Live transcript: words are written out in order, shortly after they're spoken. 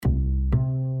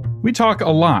We talk a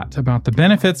lot about the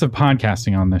benefits of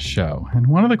podcasting on this show, and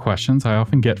one of the questions I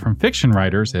often get from fiction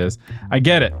writers is, I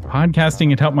get it, podcasting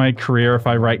can help my career if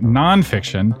I write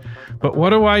nonfiction, but what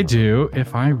do I do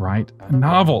if I write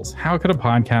novels? How could a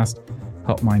podcast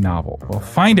help my novel? Well,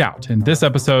 find out in this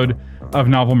episode of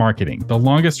Novel Marketing, the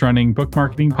longest running book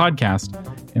marketing podcast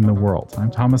in the world.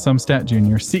 I'm Thomas Umstattd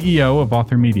Jr., CEO of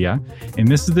Author Media, and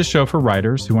this is the show for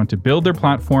writers who want to build their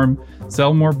platform,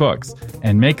 sell more books,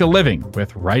 and make a living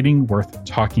with writing worth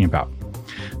talking about.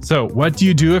 So what do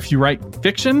you do if you write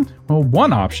fiction? Well,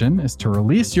 one option is to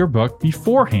release your book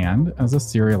beforehand as a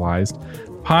serialized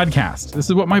podcast. This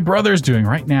is what my brother's doing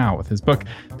right now with his book,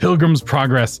 Pilgrim's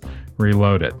Progress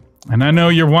Reloaded. And I know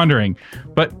you're wondering,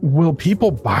 but will people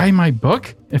buy my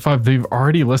book if they've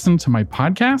already listened to my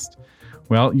podcast?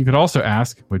 Well, you could also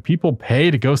ask, would people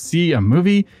pay to go see a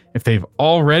movie if they've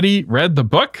already read the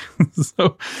book?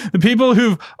 So the people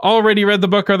who've already read the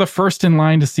book are the first in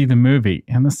line to see the movie.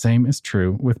 And the same is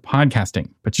true with podcasting.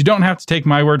 But you don't have to take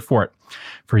my word for it.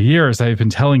 For years, I've been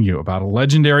telling you about a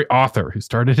legendary author who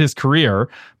started his career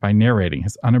by narrating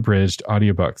his unabridged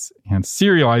audiobooks and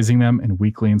serializing them in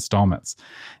weekly installments.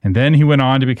 And then he went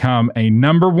on to become a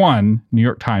 #1 New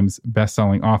York Times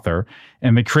bestselling author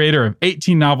and the creator of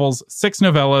 18 novels, 6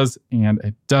 novellas,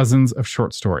 and dozens of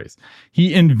short stories.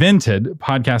 He invented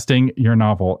Podcasting Your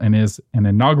Novel and is an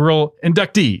inaugural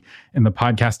inductee in the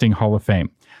Podcasting Hall of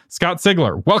Fame. Scott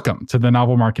Sigler, welcome to the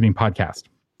Novel Marketing Podcast.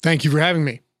 Thank you for having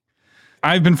me.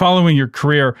 I've been following your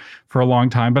career for a long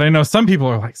time, but I know some people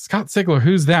are like, Scott Sigler,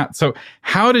 who's that? So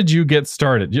how did you get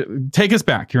started? Take us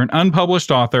back. You're an unpublished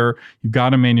author. You've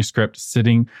got a manuscript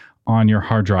sitting on your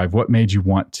hard drive. What made you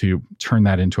want to turn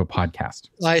that into a podcast?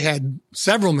 I had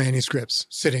several manuscripts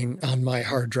sitting on my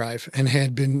hard drive and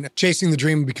had been chasing the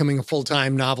dream of becoming a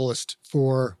full-time novelist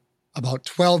for about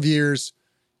 12 years,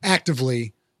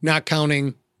 actively, not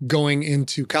counting going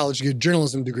into college to get a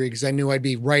journalism degree because I knew I'd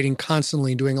be writing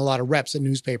constantly, doing a lot of reps at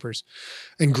newspapers,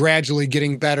 and gradually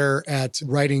getting better at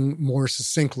writing more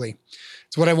succinctly.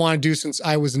 It's what I want to do since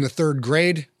I was in the 3rd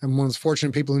grade. I'm one of those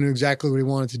fortunate people who knew exactly what he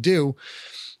wanted to do.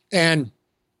 And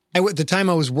at the time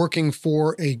I was working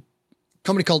for a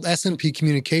company called S&P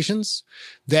Communications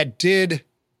that did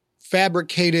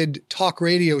fabricated talk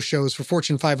radio shows for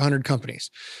Fortune 500 companies.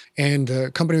 And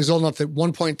the company was old enough that at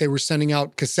one point they were sending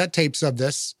out cassette tapes of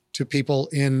this to people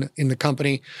in the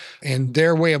company. And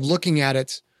their way of looking at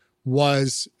it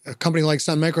was a company like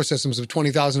Sun Microsystems of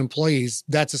 20,000 employees,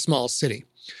 that's a small city.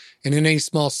 And in any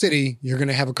small city, you're going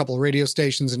to have a couple of radio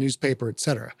stations, a newspaper, et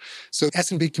cetera. So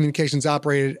S&P Communications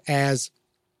operated as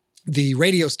the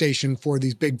radio station for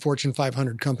these big Fortune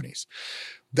 500 companies.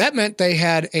 That meant they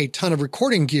had a ton of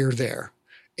recording gear there.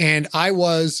 And I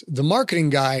was the marketing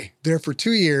guy there for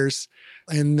 2 years.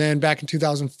 And then back in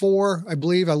 2004, I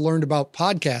believe, I learned about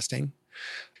podcasting.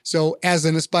 So as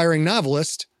an aspiring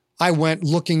novelist, I went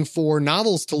looking for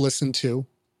novels to listen to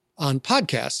on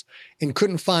podcasts and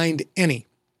couldn't find any.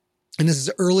 And this is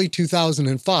early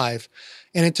 2005.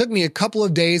 And it took me a couple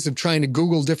of days of trying to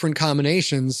Google different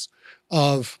combinations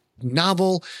of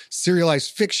novel,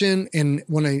 serialized fiction. And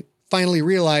when I finally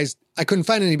realized I couldn't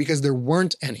find any because there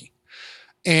weren't any.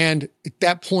 And at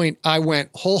that point, I went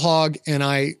whole hog and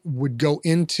I would go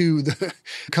into the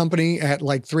company at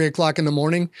like 3:00 in the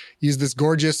morning, use this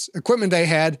gorgeous equipment they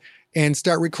had, and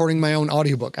start recording my own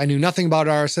audiobook. I knew nothing about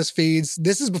RSS feeds.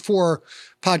 This is before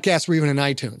podcasts were even in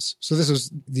iTunes. So this was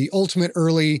the ultimate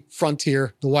early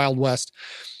frontier, the Wild West.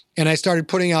 And I started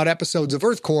putting out episodes of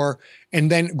EarthCore. And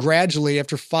then gradually,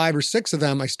 after 5 or 6 of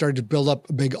them, I started to build up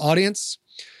a big audience.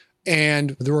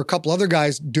 And there were a couple other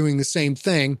guys doing the same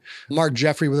thing. Mark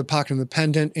Jeffrey with A Pocket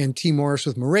Independent and T. Morris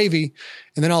with Moravi.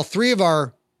 And then all 3 of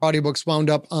our audiobooks wound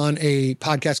up on a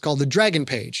podcast called The Dragon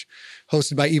Page,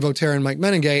 hosted by Evo Terra and Mike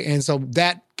Menengue. And so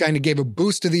that kind of gave a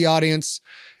boost to the audience.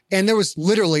 And there was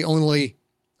literally only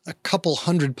a couple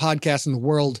hundred podcasts in the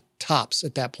world tops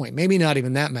at that point, maybe not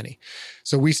even that many.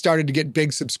 So we started to get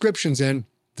big subscriptions in.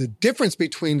 The difference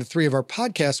between the 3 of our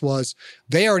podcasts was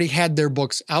they already had their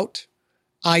books out.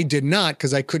 I did not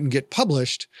because I couldn't get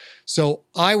published. So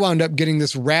I wound up getting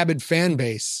this rabid fan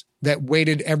base that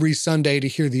waited every Sunday to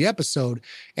hear the episode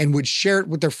and would share it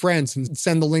with their friends and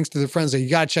send the links to their friends. Like, you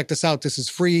got to check this out. This is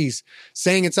free. He's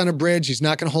saying it's unabridged. He's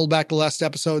not going to hold back the last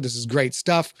episode. This is great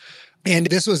stuff. And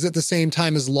this was at the same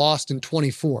time as Lost in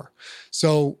 24.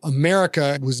 So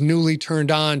America was newly turned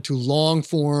on to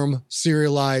long-form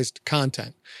serialized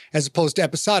content, as opposed to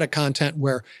episodic content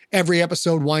where every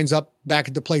episode winds up back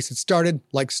at the place it started,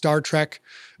 like Star Trek.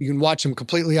 You can watch them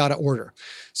completely out of order.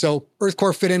 So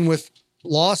EarthCore fit in with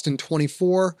Lost in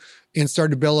 24 and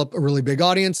started to build up a really big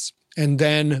audience. And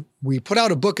then we put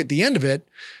out a book at the end of it,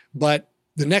 but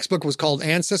the next book was called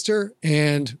Ancestor.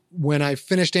 And when I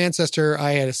finished Ancestor,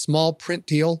 I had a small print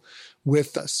deal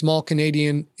with a small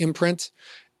Canadian imprint.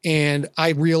 And I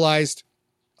realized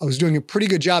I was doing a pretty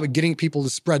good job at getting people to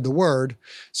spread the word.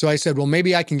 So I said, well,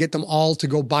 maybe I can get them all to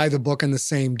go buy the book on the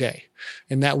same day.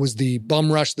 And that was the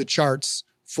bum rush the charts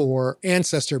for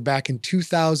Ancestor back in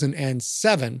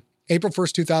 2007, April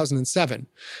 1st, 2007.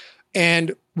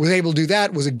 And was able to do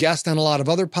that, was a guest on a lot of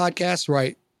other podcasts where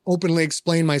I openly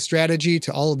explained my strategy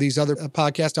to all of these other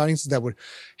podcast audiences that would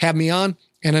have me on.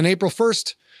 And on April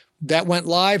 1st, that went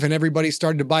live and everybody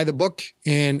started to buy the book.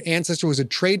 And Ancestor was a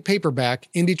trade paperback,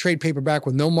 indie trade paperback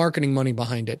with no marketing money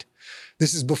behind it.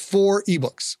 This is before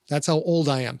ebooks. That's how old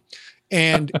I am.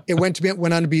 And it went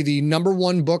on to be the number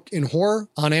one book in horror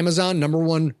on Amazon, number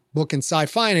one book in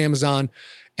sci-fi on Amazon,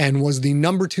 and was the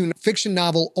number two fiction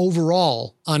novel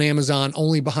overall on Amazon,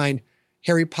 only behind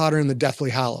Harry Potter and the Deathly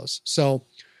Hallows. So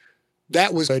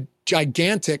that was a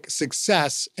gigantic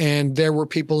success. And there were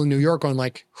people in New York going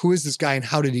like, who is this guy and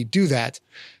how did he do that?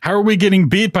 How are we getting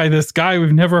beat by this guy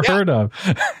we've never heard of?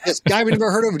 This guy we've never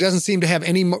heard of, who doesn't seem to have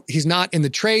he's not in the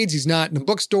trades. He's not in the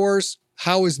bookstores.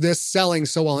 How is this selling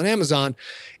so well on Amazon?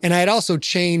 And I had also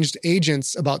changed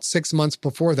agents about 6 months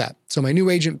before that. So my new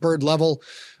agent, Bird Level,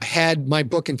 had my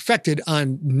book Infected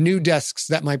on new desks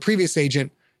that my previous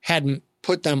agent hadn't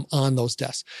put them on those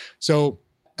desks. So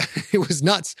it was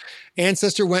nuts.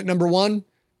 Ancestor went number one.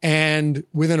 And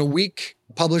within a week,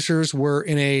 publishers were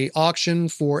in a auction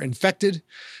for Infected.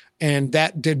 And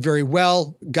that did very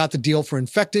well. Got the deal for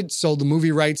Infected, sold the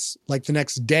movie rights like the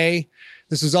next day.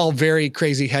 This was all very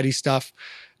crazy, heady stuff.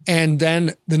 And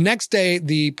then the next day,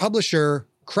 the publisher,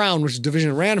 Crown, which is a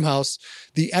division of Random House,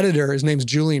 the editor, his name's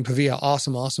Julian Pavia,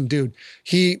 awesome dude.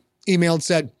 He emailed,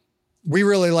 said, we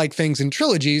really like things in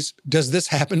trilogies. Does this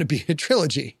happen to be a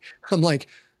trilogy? I'm like,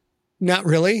 not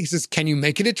really. He says, can you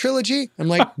make it a trilogy? I'm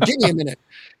like, give me a minute.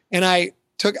 And I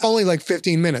took only like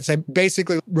 15 minutes. I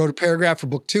basically wrote a paragraph for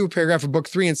book 2, a paragraph for book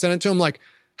 3, and sent it to him like,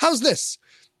 how's this?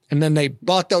 And then they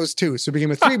bought those too. So it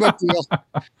became a 3-book deal.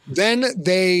 Then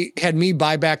they had me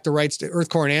buy back the rights to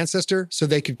Earthcore and Ancestor so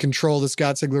they could control the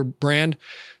Scott Sigler brand.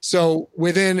 So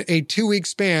within a 2-week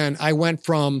span, I went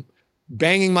from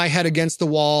banging my head against the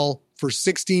wall for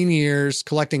 16 years,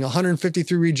 collecting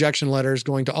 153 rejection letters,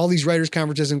 going to all these writers'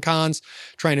 conferences and cons,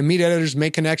 trying to meet editors,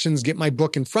 make connections, get my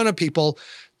book in front of people.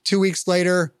 2 weeks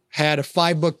later, had a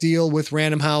 5-book deal with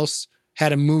Random House,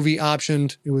 had a movie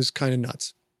optioned. It was kind of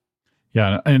nuts.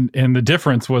 Yeah, and the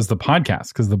difference was the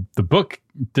podcast, because the book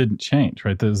didn't change,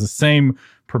 right? There was the same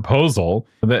proposal.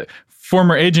 That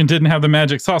former agent didn't have the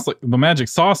magic sauce. Like, the magic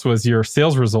sauce was your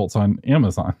sales results on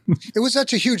Amazon. It was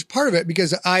such a huge part of it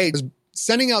because I was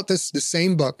sending out the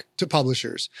same book to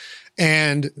publishers.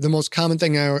 And the most common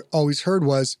thing I always heard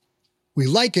was, we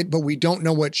like it, but we don't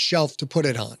know what shelf to put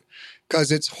it on. Because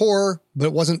it's horror, but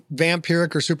it wasn't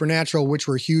vampiric or supernatural, which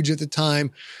were huge at the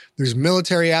time. There's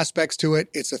military aspects to it.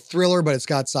 It's a thriller, but it's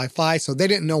got sci-fi. So they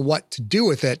didn't know what to do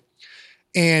with it.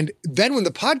 And then when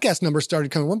the podcast numbers started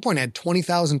coming, at one point I had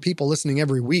 20,000 people listening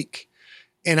every week.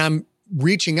 And I'm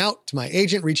reaching out to my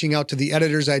agent, reaching out to the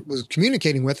editors I was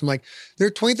communicating with. I'm like, there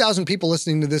are 20,000 people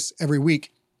listening to this every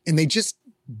week. And they just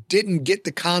didn't get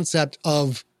the concept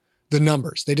of the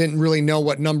numbers. They didn't really know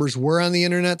what numbers were on the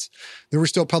internet. There were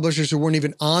still publishers who weren't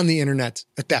even on the internet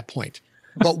at that point.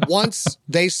 But once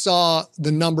they saw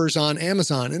the numbers on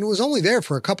Amazon, and it was only there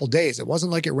for a couple days. It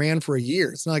wasn't like it ran for a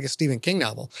year. It's not like a Stephen King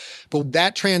novel. But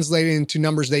that translated into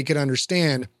numbers they could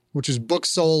understand, which is books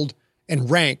sold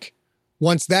and rank.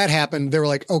 Once that happened, they were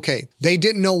like, okay, they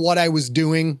didn't know what I was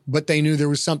doing, but they knew there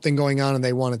was something going on and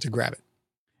they wanted to grab it.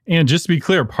 And just to be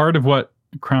clear, part of what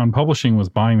Crown Publishing was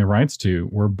buying the rights to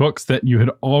were books that you had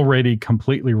already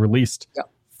completely released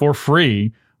for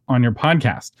free on your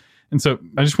podcast. And so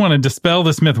I just want to dispel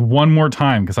this myth one more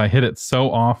time, because I hit it so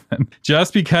often.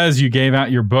 Just because you gave out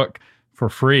your book for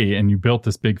free and you built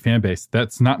this big fan base,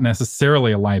 that's not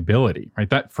necessarily a liability, right?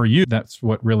 That for you, that's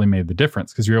what really made the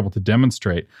difference, because you're able to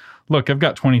demonstrate, look, I've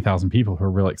got 20,000 people who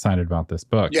are really excited about this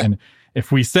book. Yeah. And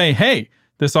if we say, hey,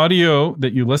 this audio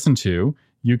that you listen to,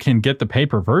 you can get the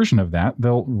paper version of that,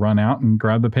 they'll run out and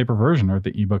grab the paper version or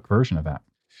the ebook version of that.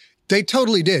 They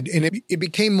totally did. And it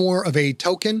became more of a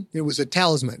token. It was a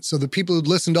talisman. So the people who'd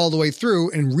listened all the way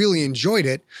through and really enjoyed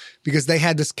it because they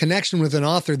had this connection with an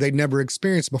author they'd never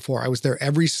experienced before. I was there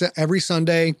every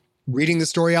Sunday, reading the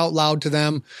story out loud to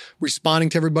them, responding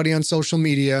to everybody on social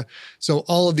media. So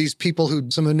all of these people who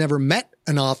some had never met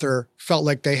an author felt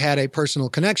like they had a personal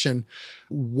connection.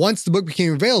 Once the book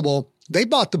became available, they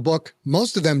bought the book,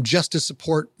 most of them just to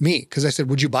support me. Because I said,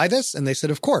 would you buy this? And they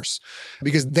said, of course,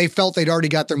 because they felt they'd already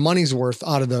got their money's worth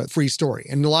out of the free story.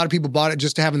 And a lot of people bought it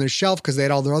just to have on their shelf because they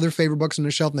had all their other favorite books on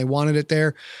their shelf and they wanted it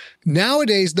there.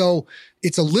 Nowadays, though,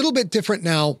 it's a little bit different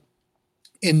now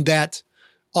in that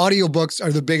audiobooks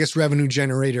are the biggest revenue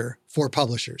generator for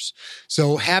publishers.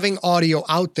 So having audio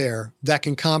out there that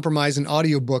can compromise an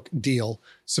audiobook deal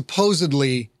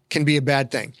supposedly can be a bad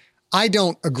thing. I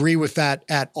don't agree with that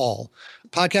at all.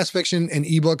 Podcast fiction and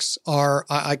ebooks are,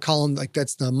 I call them like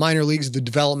that's the minor leagues, the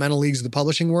developmental leagues of the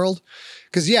publishing world.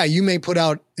 Because yeah, you may put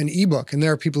out an ebook and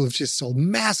there are people who've just sold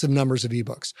massive numbers of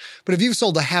ebooks. But if you've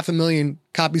sold 500,000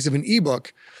 copies of an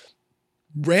ebook,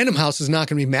 Random House is not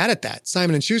going to be mad at that.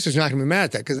 Simon & Schuster's not going to be mad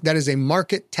at that because that is a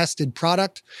market-tested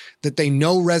product that they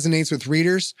know resonates with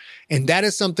readers. And that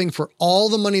is something for all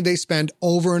the money they spend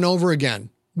over and over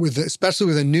again, especially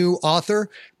with a new author,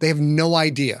 they have no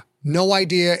idea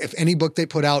if any book they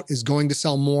put out is going to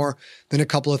sell more than a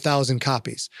couple of thousand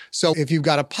copies. So if you've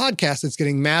got a podcast that's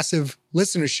getting massive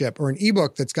listenership or an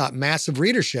ebook that's got massive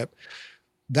readership,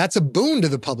 that's a boon to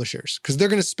the publishers because they're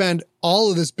going to spend all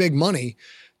of this big money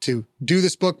to do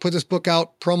this book, put this book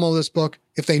out, promo this book.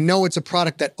 If they know it's a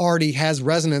product that already has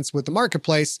resonance with the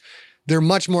marketplace, they're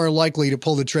much more likely to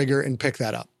pull the trigger and pick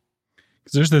that up.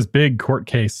 Because there's this big court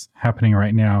case happening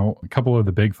right now. A couple of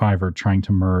the big five are trying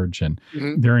to merge and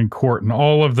they're in court and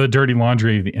all of the dirty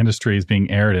laundry of the industry is being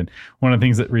aired. And one of the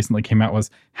things that recently came out was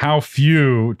how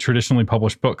few traditionally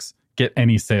published books get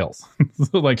any sales.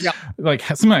 So like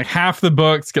something like half the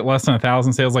books get less than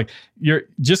 1,000 sales. Like you're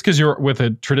just because you're with a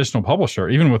traditional publisher,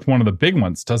 even with one of the big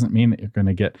ones, doesn't mean that you're going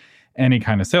to get any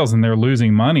kind of sales, and they're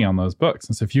losing money on those books.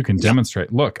 And so if you can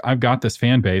demonstrate, look, I've got this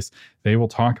fan base, they will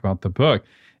talk about the book.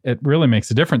 It really makes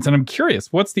a difference. And I'm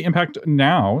curious, what's the impact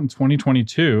now in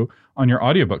 2022 on your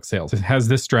audiobook sales? Has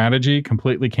this strategy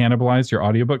completely cannibalized your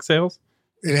audiobook sales?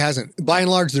 It hasn't. By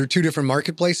and large, there are two different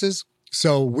marketplaces.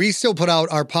 So we still put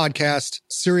out our podcast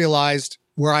serialized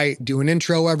where I do an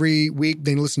intro every week.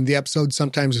 Then listen to the episode.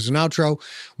 Sometimes there's an outro.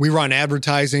 We run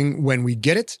advertising when we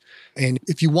get it. And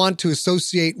if you want to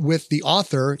associate with the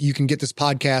author, you can get this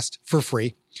podcast for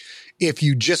free. If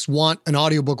you just want an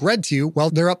audiobook read to you, well,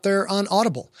 they're up there on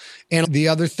Audible. And the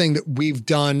other thing that we've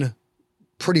done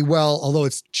pretty well, although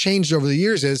it's changed over the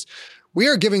years, is we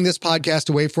are giving this podcast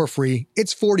away for free.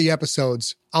 It's 40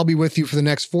 episodes. I'll be with you for the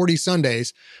next 40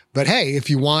 Sundays. But hey, if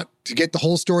you want to get the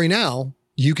whole story now,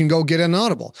 you can go get an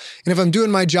Audible. And if I'm doing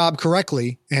my job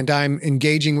correctly and I'm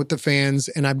engaging with the fans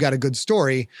and I've got a good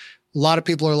story, a lot of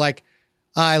people are like,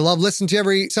 I love listening to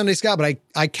every Sunday, Scott, but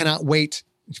I cannot wait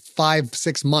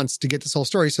 5-6 months to get this whole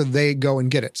story. So they go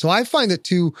and get it. So I find that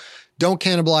two don't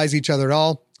cannibalize each other at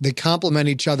all. They complement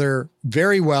each other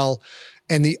very well.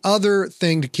 And the other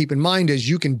thing to keep in mind is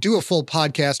you can do a full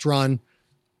podcast run.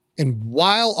 And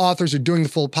while authors are doing the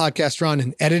full podcast run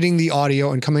and editing the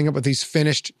audio and coming up with these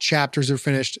finished chapters or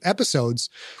finished episodes,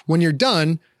 when you're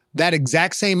done, that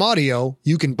exact same audio,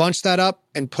 you can bunch that up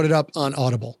and put it up on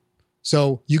Audible.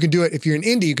 So you can do it. If you're an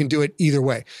indie, you can do it either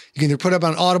way. You can either put it up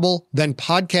on Audible, then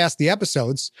podcast the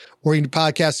episodes, or you can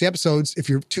podcast the episodes. If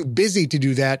you're too busy to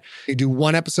do that, you do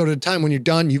one episode at a time. When you're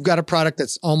done, you've got a product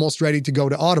that's almost ready to go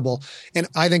to Audible. And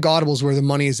I think Audible is where the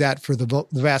money is at for the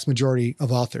vast majority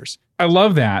of authors. I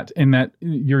love that in that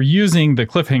you're using the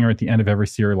cliffhanger at the end of every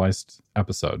serialized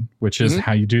episode, which is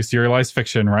how you do serialized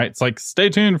fiction, right? It's like, stay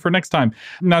tuned for next time.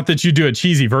 Not that you do a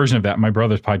cheesy version of that. My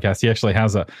brother's podcast, he actually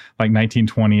has a like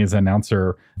 1920s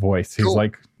announcer voice. He's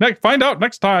like, find out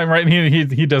next time, right?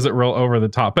 And he does it real over the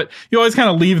top. But you always kind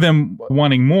of leave them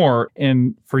wanting more.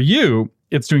 And for you,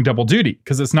 it's doing double duty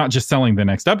because it's not just selling the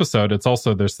next episode. It's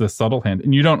also, there's this subtle hint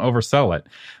and you don't oversell it,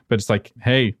 but it's like,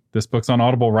 hey, this book's on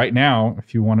Audible right now.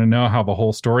 If you want to know how the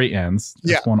whole story ends,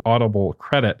 there's one Audible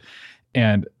credit.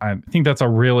 And I think that's a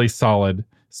really solid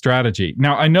strategy.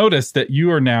 Now, I noticed that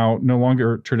you are now no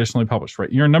longer traditionally published,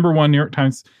 right? You're a #1 New York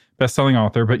Times bestselling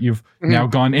author, but you've now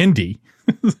gone indie.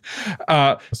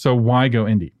 So why go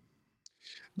indie?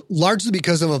 Largely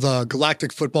because of the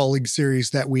Galactic Football League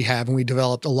series that we have, and we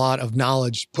developed a lot of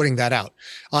knowledge putting that out.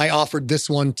 I offered this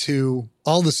one to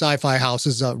all the sci-fi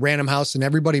houses, Random House, and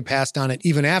everybody passed on it,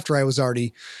 even after I was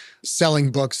already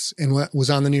selling books and was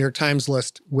on the New York Times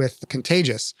list with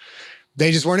Contagious.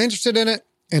 They just weren't interested in it,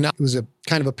 and it was a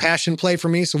kind of a passion play for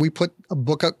me. So we put a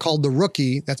book out called The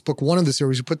Rookie. That's book 1 of the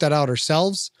series. We put that out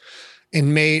ourselves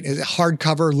and made a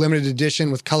hardcover limited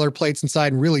edition with color plates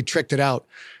inside and really tricked it out.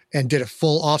 And did a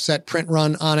full offset print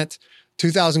run on it,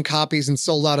 2,000 copies, and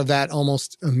sold out of that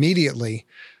almost immediately.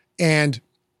 And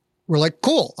we're like,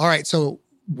 cool. All right. So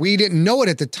we didn't know it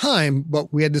at the time,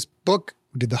 but we had this book.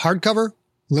 We did the hardcover,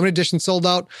 limited edition sold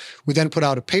out. We then put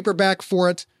out a paperback for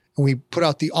it, and we put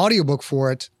out the audiobook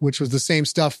for it, which was the same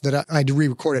stuff that I had to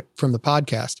re-record it from the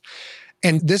podcast.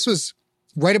 And this was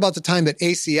right about the time that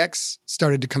ACX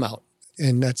started to come out.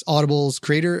 And that's Audible's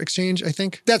Creator Exchange, I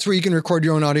think. That's where you can record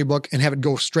your own audiobook and have it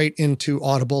go straight into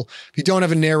Audible. If you don't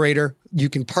have a narrator, you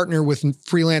can partner with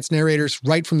freelance narrators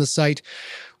right from the site.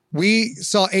 We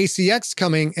saw ACX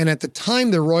coming, and at the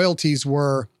time, the royalties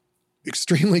were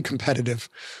extremely competitive,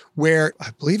 where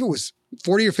I believe it was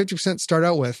 40 or 50% start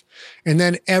out with. And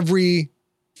then every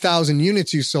 1,000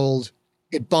 units you sold,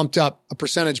 it bumped up a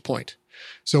percentage point.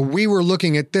 So we were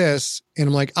looking at this, and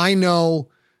I'm like, I know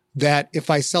that if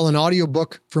I sell an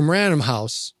audiobook from Random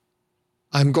House,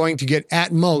 I'm going to get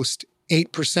at most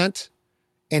 8%.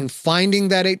 And finding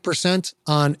that 8%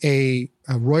 on a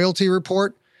royalty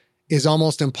report is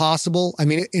almost impossible. I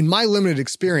mean, in my limited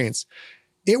experience,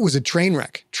 it was a train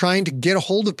wreck trying to get a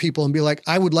hold of people and be like,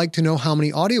 I would like to know how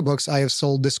many audiobooks I have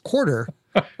sold this quarter.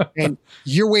 And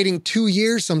you're waiting 2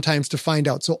 years sometimes to find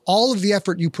out. So all of the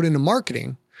effort you put into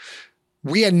marketing,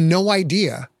 we had no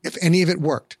idea if any of it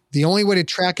worked. The only way to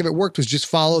track if it worked was just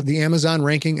follow the Amazon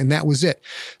ranking, and that was it.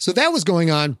 So that was going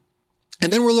on.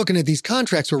 And then we're looking at these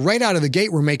contracts where right out of the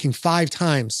gate, we're making 5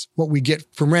 times what we get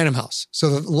from Random House. So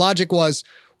the logic was,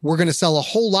 we're going to sell a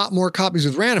whole lot more copies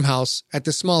with Random House at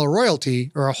the smaller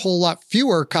royalty, or a whole lot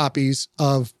fewer copies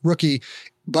of Rookie,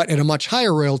 but at a much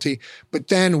higher royalty. But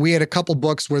then we had a couple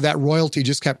books where that royalty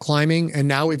just kept climbing. And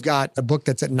now we've got a book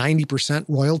that's at 90%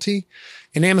 royalty.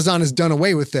 And Amazon has done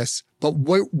away with this. But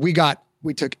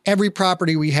we took every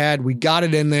property we had, we got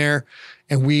it in there,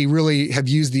 and we really have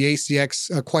used the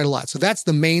ACX quite a lot. So that's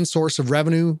the main source of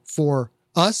revenue for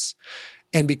us.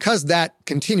 And because that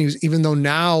continues, even though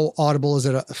now Audible is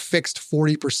at a fixed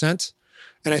 40%,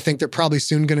 and I think they're probably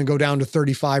soon going to go down to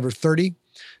 35 or 30,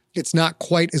 it's not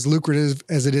quite as lucrative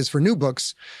as it is for new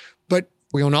books. But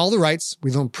we own all the rights.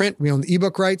 We own print. We own the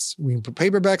ebook rights. We can put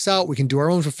paperbacks out. We can do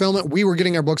our own fulfillment. We were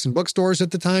getting our books in bookstores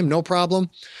at the time, no problem.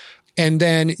 And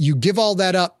then you give all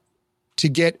that up to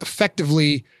get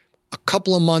effectively a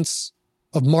couple of months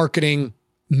of marketing,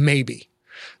 maybe.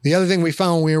 The other thing we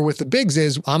found when we were with the bigs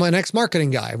is I'm an ex-marketing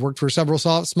guy. I've worked for several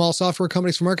small software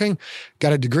companies for marketing,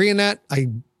 got a degree in that. I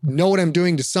know what I'm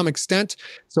doing to some extent.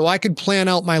 So I could plan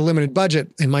out my limited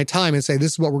budget and my time and say,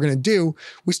 this is what we're going to do.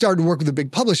 We started to work with the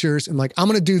big publishers and like, I'm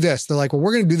going to do this. They're like, well,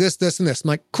 we're going to do this, this, and this. I'm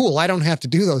like, cool. I don't have to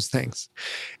do those things.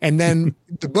 And then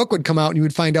the book would come out and you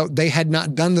would find out they had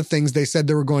not done the things they said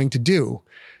they were going to do.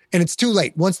 And it's too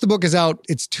late. Once the book is out,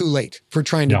 it's too late for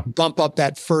trying to bump up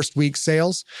that first week's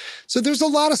sales. So there's a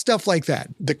lot of stuff like that.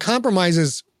 The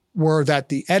compromises were that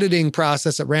the editing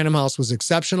process at Random House was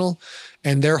exceptional,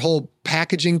 and their whole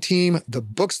packaging team, the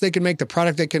books they can make, the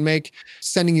product they can make,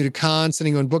 sending you to cons,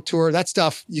 sending you on book tour, that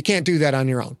stuff, you can't do that on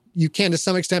your own. You can to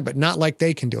some extent, but not like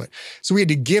they can do it. So we had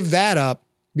to give that up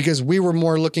because we were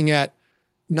more looking at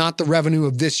not the revenue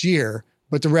of this year,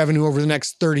 but the revenue over the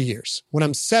next 30 years. When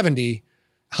I'm 70,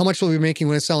 how much will I be making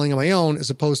when I'm selling on my own as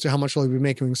opposed to how much will I be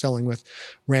making when selling with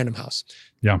Random House?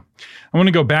 Yeah. I want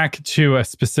to go back to a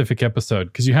specific episode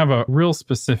because you have a real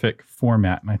specific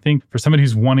format. And I think for somebody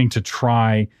who's wanting to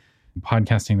try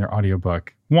podcasting their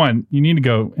audiobook, one, you need to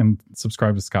go and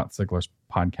subscribe to Scott Sigler's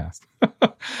podcast.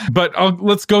 But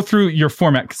let's go through your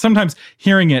format. 'Cause sometimes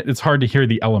hearing it, it's hard to hear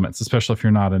the elements, especially if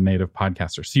you're not a native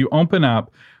podcaster. So you open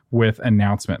up with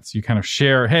announcements. You kind of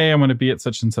share, hey, I'm going to be at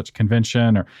such and such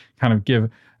convention, or kind of give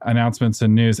announcements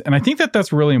and news. And I think that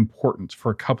that's really important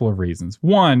for a couple of reasons.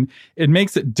 One, it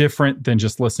makes it different than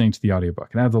just listening to the audiobook.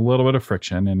 It adds a little bit of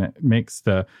friction and it makes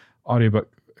the audiobook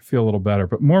feel a little better.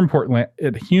 But more importantly,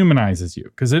 it humanizes you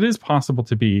because it is possible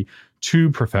to be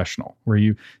too professional where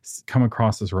you come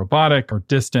across as robotic or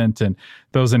distant, and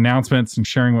those announcements and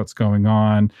sharing what's going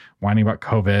on, whining about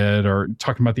COVID or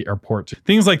talking about the airport,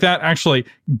 things like that actually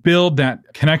build that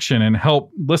connection and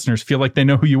help listeners feel like they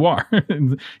know who you are.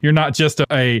 You're not just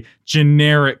a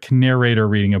generic narrator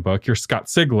reading a book. You're Scott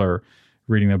Sigler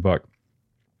reading the book.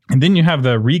 And then you have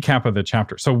the recap of the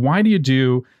chapter. So why do you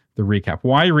do the recap?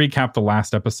 Why recap the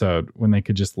last episode when they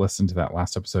could just listen to that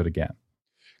last episode again?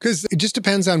 Because it just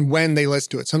depends on when they listen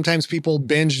to it. Sometimes people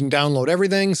binge and download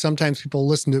everything. Sometimes people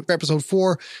listen to episode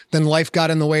 4, then life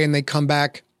got in the way and they come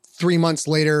back 3 months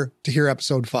later to hear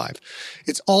episode 5.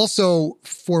 It's also,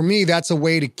 for me, that's a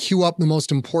way to queue up the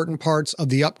most important parts of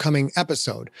the upcoming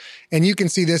episode. And you can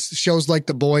see this, shows like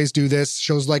The Boys do this,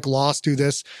 shows like Lost do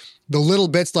this. The little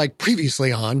bits like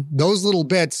previously on, those little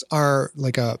bits are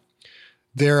like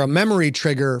they're a memory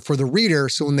trigger for the reader.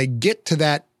 So when they get to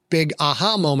that big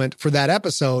aha moment for that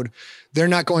episode, they're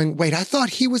not going, wait, I thought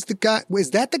he was the guy. Is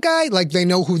that the guy? Like they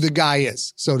know who the guy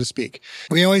is, so to speak.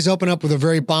 We always open up with a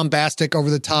very bombastic,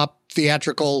 over the top,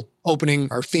 theatrical opening.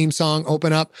 Our theme song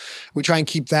open up. We try and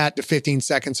keep that to 15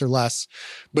 seconds or less.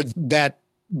 But that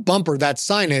bumper, that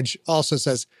signage also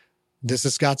says, this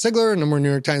is Scott Sigler, number one New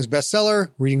York Times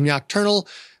bestseller, reading Nocturnal.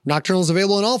 Nocturnal is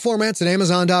available in all formats at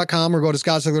Amazon.com or go to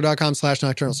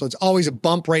scottsigler.com/nocturnal. So it's always a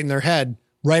bump right in their head,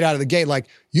 right out of the gate. Like,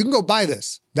 you can go buy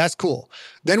this. That's cool.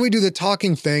 Then we do the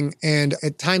talking thing. And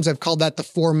at times I've called that the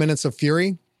 4 minutes of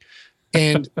fury.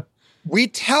 And we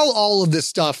tell all of this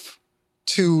stuff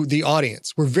to the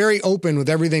audience. We're very open with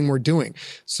everything we're doing.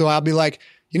 So I'll be like,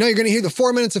 you're going to hear the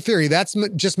 4 minutes of fury. That's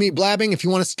just me blabbing. If you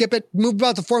want to skip it, move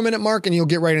about the 4 minute mark and you'll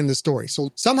get right into the story.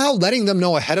 So somehow letting them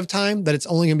know ahead of time that it's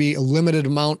only going to be a limited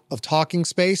amount of talking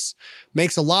space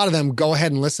makes a lot of them go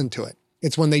ahead and listen to it.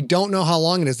 It's when they don't know how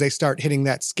long it is, they start hitting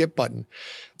that skip button.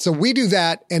 So we do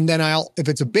that. And then if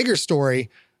it's a bigger story,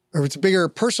 or if it's a bigger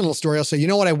personal story, I'll say, you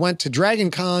know what? I went to Dragon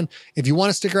Con. If you want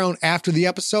to stick around after the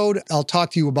episode, I'll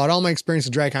talk to you about all my experience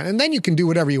at Dragon Con. And then you can do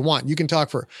whatever you want. You can talk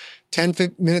for 10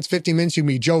 minutes, 15 minutes. You can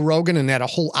be Joe Rogan and add a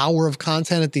whole hour of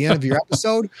content at the end of your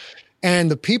episode. And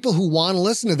the people who want to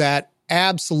listen to that,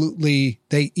 absolutely,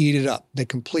 they eat it up. They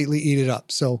completely eat it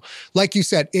up. So like you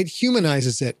said, it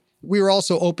humanizes it. We were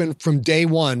also open from day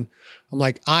one. I'm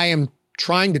like, I am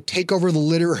trying to take over the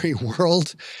literary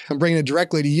world. I'm bringing it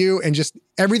directly to you, and just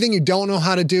everything you don't know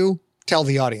how to do, tell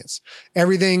the audience.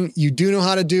 Everything you do know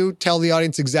how to do, tell the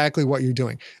audience exactly what you're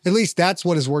doing. At least that's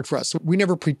what has worked for us. We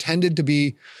never pretended to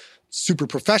be super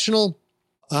professional.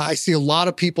 I see a lot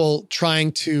of people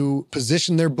trying to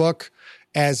position their book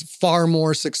as far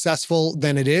more successful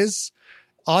than it is.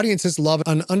 Audiences love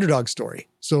an underdog story.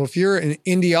 So if you're an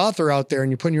indie author out there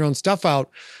and you're putting your own stuff out,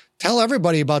 tell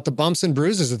everybody about the bumps and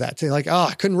bruises of that. Say like, oh,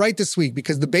 I couldn't write this week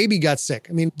because the baby got sick.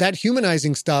 I mean, that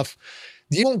humanizing stuff,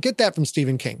 you won't get that from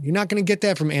Stephen King. You're not going to get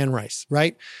that from Anne Rice,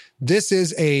 right? It's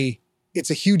a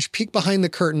huge peek behind the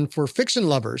curtain for fiction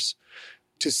lovers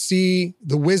to see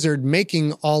the wizard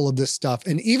making all of this stuff.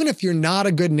 And even if you're not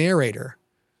a good narrator,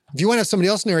 if you want to have somebody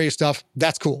else narrate your stuff,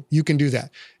 that's cool. You can do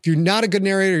that. If you're not a good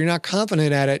narrator, you're not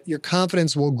confident at it, your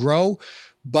confidence will grow.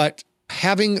 But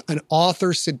having an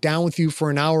author sit down with you for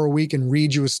an hour a week and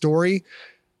read you a story,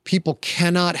 people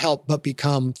cannot help but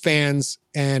become fans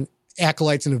and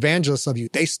acolytes and evangelists of you.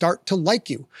 They start to like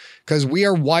you because we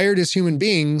are wired as human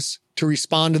beings to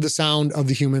respond to the sound of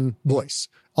the human voice.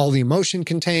 All the emotion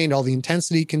contained, all the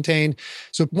intensity contained.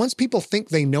 So once people think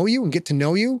they know you and get to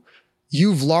know you,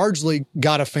 you've largely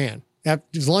got a fan.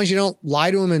 As long as you don't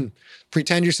lie to them and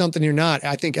pretend you're something you're not,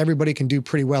 I think everybody can do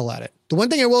pretty well at it. The one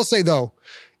thing I will say, though,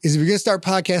 is if you're going to start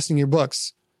podcasting your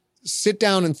books, sit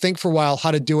down and think for a while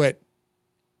how to do it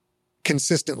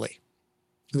consistently.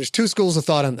 And there's two schools of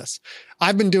thought on this.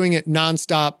 I've been doing it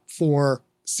nonstop for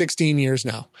 16 years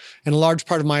now. And a large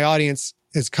part of my audience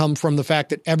has come from the fact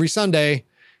that every Sunday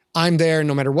I'm there,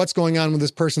 no matter what's going on with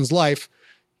this person's life.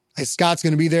 Scott's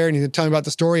going to be there and he's going to tell me about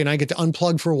the story, and I get to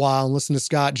unplug for a while and listen to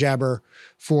Scott jabber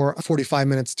for 45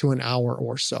 minutes to an hour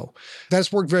or so.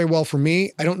 That's worked very well for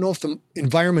me. I don't know if the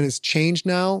environment has changed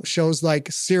now. Shows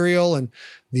like Serial and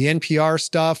the NPR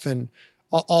stuff and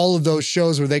all of those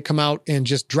shows where they come out and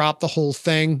just drop the whole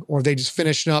thing, or they just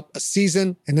finish up a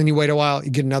season and then you wait a while,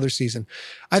 you get another season.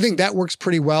 I think that works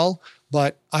pretty well,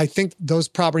 but I think those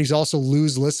properties also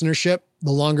lose listenership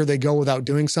the longer they go without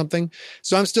doing something.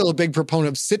 So I'm still a big proponent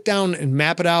of sit down and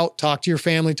map it out, talk to your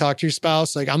family, talk to your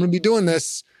spouse. Like, I'm going to be doing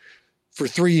this for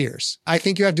 3 years. I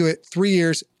think you have to do it 3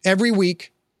 years every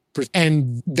week,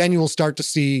 and then you will start to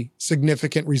see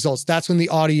significant results. That's when the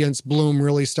audience bloom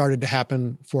really started to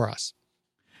happen for us.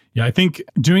 Yeah, I think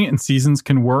doing it in seasons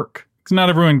can work because not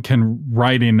everyone can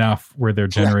write enough where they're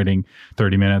generating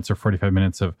 30 minutes or 45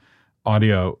 minutes of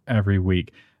audio every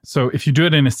week. So if you do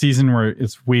it in a season where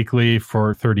it's weekly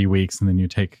for 30 weeks and then you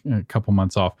take a couple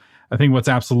months off, I think what's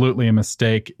absolutely a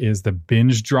mistake is the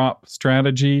binge drop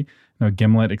strategy.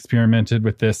 Gimlet experimented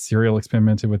with this, Serial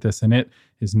experimented with this, and it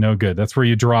is no good. That's where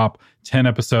you drop 10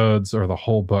 episodes or the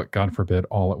whole book, God forbid,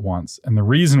 all at once. And the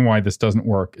reason why this doesn't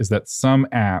work is that some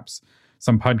podcast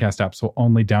apps will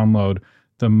only download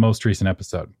the most recent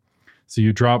episode. So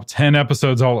you drop 10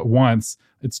 episodes all at once,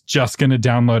 it's just going to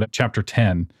download chapter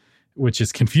 10, which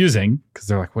is confusing because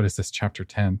they're like, what is this chapter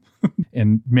 10?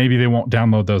 And maybe they won't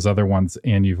download those other ones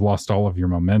and you've lost all of your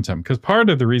momentum. Because part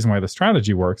of the reason why the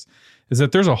strategy works is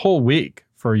that there's a whole week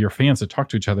for your fans to talk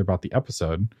to each other about the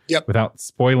episode Yep. without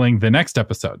spoiling the next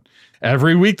episode.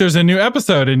 Every week there's a new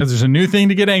episode and there's a new thing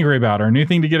to get angry about or a new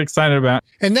thing to get excited about.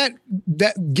 And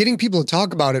that getting people to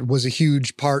talk about it was a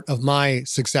huge part of my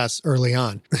success early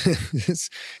on. It's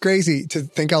crazy to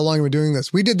think how long we're doing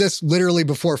this. We did this literally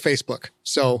before Facebook.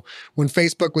 So when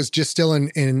Facebook was just still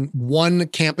in one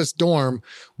campus dorm,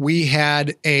 we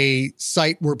had a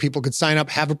site where people could sign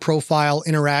up, have a profile,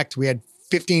 interact. We had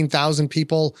 15,000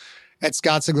 people at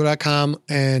scottsigler.com,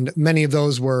 and many of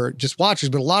those were just watchers,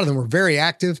 but a lot of them were very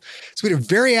active. So we had a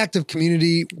very active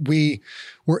community. We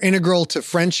were integral to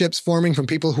friendships forming from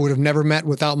people who would have never met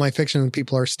without my fiction, and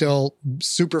people are still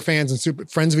super fans and super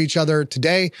friends of each other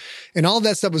today. And all of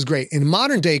that stuff was great. In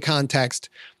modern day context,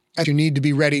 you need to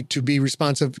be ready to be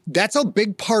responsive. That's a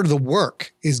big part of the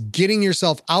work, is getting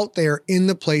yourself out there in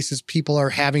the places people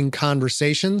are having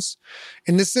conversations.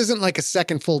 And this isn't like a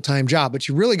second full-time job, but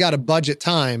you really got to budget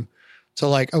time to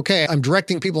like, okay, I'm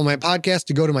directing people in my podcast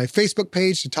to go to my Facebook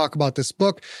page to talk about this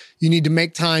book. You need to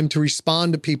make time to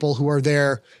respond to people who are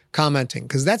there commenting,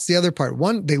 because that's the other part.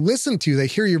 One, they listen to you, they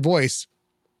hear your voice,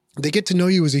 they get to know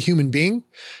you as a human being.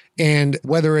 And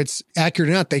whether it's accurate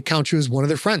or not, they count you as one of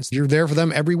their friends. You're there for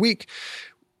them every week.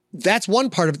 That's one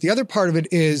part of it. The other part of it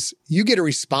is you get a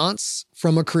response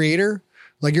from a creator.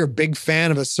 Like you're a big fan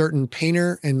of a certain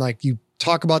painter and like you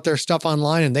talk about their stuff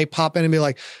online and they pop in and be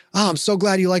like, oh, I'm so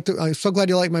glad you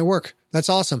like my work. That's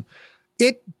awesome.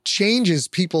 It changes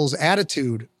people's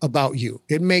attitude about you.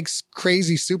 It makes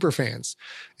crazy super fans.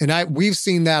 And we've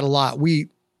seen that a lot. We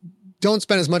don't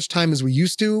spend as much time as we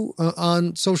used to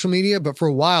on social media, but for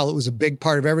a while it was a big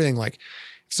part of everything. Like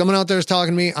if someone out there is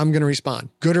talking to me, I'm going to respond,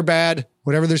 good or bad,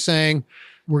 whatever they're saying.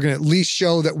 We're going to at least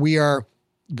show that we're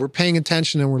paying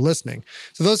attention and we're listening.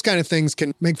 So those kind of things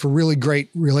can make for really great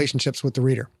relationships with the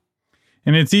reader.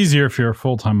 And it's easier if you're a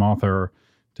full-time author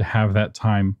to have that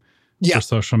time for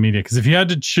social media. Because if you had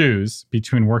to choose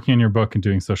between working on your book and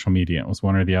doing social media, it was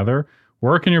one or the other.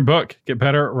 Work in your book, get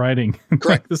better at writing.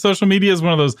 Correct. The social media is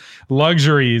one of those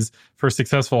luxuries for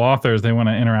successful authors. They want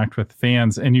to interact with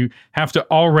fans, and you have to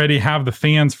already have the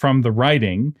fans from the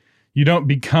writing. You don't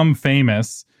become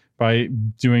famous by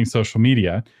doing social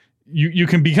media. You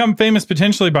can become famous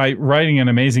potentially by writing an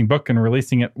amazing book and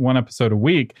releasing it one episode a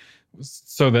week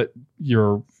so that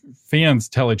your fans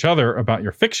tell each other about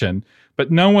your fiction. But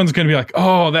no one's going to be like,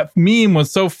 oh, that meme was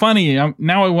so funny.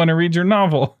 Now I want to read your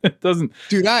novel. It doesn't.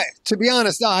 Dude, to be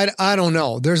honest, I don't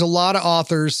know. There's a lot of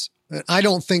authors. I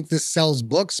don't think this sells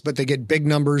books, but they get big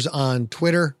numbers on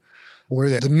Twitter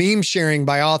where the meme sharing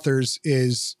by authors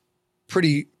is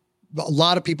a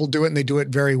lot of people do it and they do it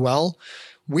very well.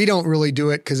 We don't really do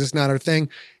it because it's not our thing.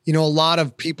 You know, a lot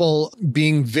of people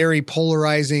being very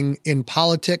polarizing in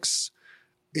politics.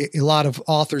 A lot of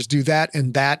authors do that,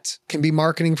 and that can be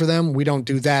marketing for them. We don't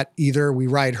do that either. We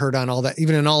ride herd on all that.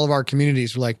 Even in all of our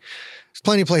communities, we're like, there's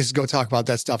plenty of places to go talk about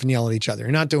that stuff and yell at each other.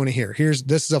 You're not doing it here.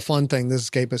 This is a fun thing, this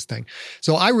escapist thing.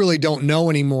 So I really don't know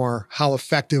anymore how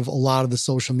effective a lot of the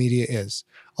social media is.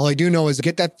 All I do know is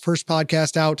get that first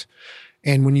podcast out.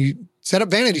 And when you set up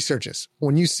vanity searches,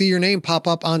 when you see your name pop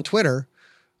up on Twitter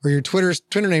or your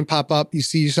Twitter name pop up, you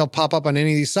see yourself pop up on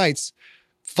any of these sites,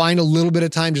 find a little bit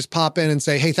of time, just pop in and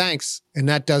say, hey, thanks. And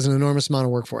that does an enormous amount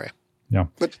of work for you. Yeah.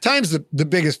 But time's the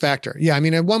biggest factor. Yeah. I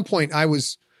mean, at one point I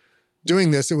was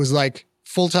doing this. It was like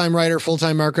full-time writer,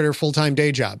 full-time marketer, full-time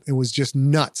day job. It was just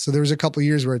nuts. So there was a couple of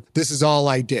years where this is all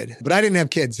I did, but I didn't have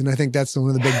kids. And I think that's one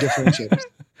of the big differentiators.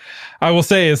 I will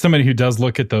say, as somebody who does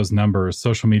look at those numbers,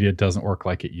 social media doesn't work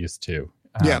like it used to.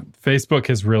 Facebook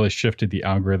has really shifted the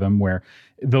algorithm where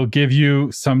they'll give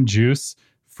you some juice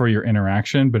for your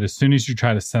interaction, but as soon as you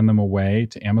try to send them away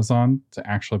to Amazon to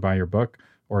actually buy your book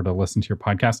or to listen to your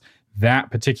podcast,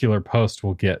 that particular post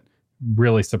will get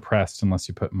really suppressed unless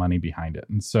you put money behind it.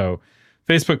 And so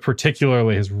Facebook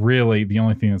particularly is really the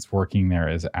only thing that's working there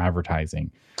is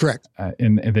advertising. Correct.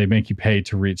 And they make you pay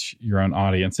to reach your own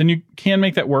audience. And you can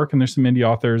make that work. And there's some indie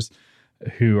authors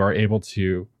who are able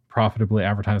to profitably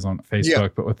advertise on Facebook. Yeah.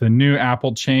 But with the new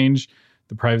Apple change,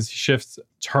 the privacy shifts,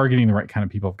 targeting the right kind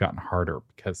of people have gotten harder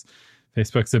because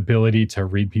Facebook's ability to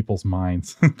read people's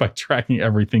minds by tracking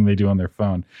everything they do on their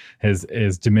phone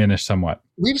is diminished somewhat.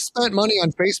 We've spent money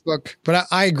on Facebook, but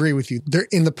I agree with you. They're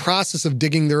in the process of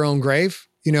digging their own grave.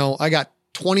 You know, I got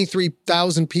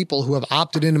 23,000 people who have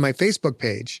opted into my Facebook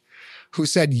page who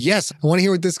said, yes, I want to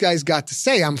hear what this guy's got to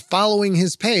say. I'm following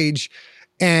his page.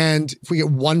 And if we get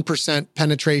 1%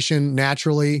 penetration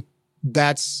naturally,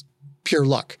 that's pure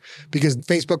luck because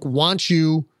Facebook wants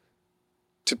you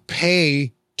to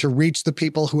pay to reach the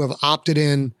people who have opted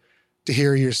in to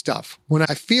hear your stuff. When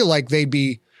I feel like they'd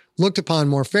be looked upon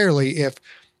more fairly if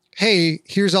hey,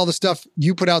 here's all the stuff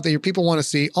you put out that your people want to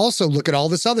see. Also, look at all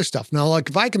this other stuff. Now, like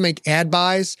if I can make ad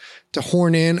buys to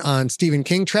horn in on Stephen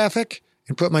King traffic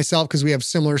and put myself, because we have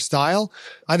similar style,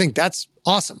 I think that's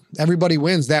awesome. Everybody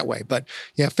wins that way. But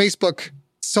yeah, Facebook,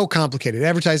 so complicated.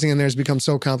 Advertising in there has become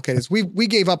so complicated. We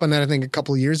gave up on that, I think, a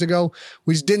couple of years ago.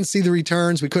 We just didn't see the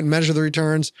returns. We couldn't measure the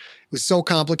returns. It was so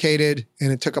complicated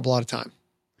and it took up a lot of time.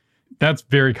 That's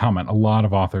very common. A lot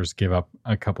of authors gave up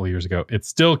a couple of years ago. It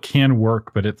still can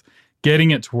work, but it's getting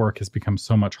it to work has become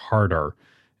so much harder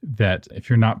that if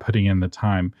you're not putting in the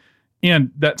time,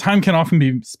 and that time can often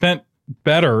be spent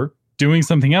better doing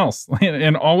something else.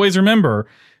 And always remember,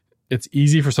 it's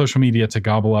easy for social media to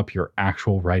gobble up your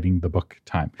actual writing the book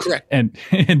time. Correct.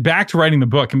 And back to writing the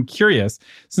book, I'm curious,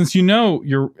 since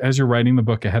as you're writing the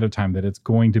book ahead of time that it's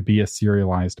going to be a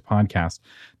serialized podcast,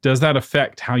 does that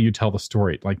affect how you tell the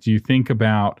story? Like, do you think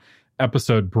about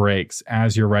episode breaks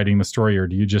as you're writing the story, or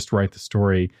do you just write the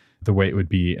story the way it would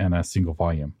be in a single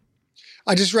volume?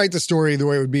 I just write the story the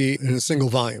way it would be in a single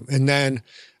volume. And then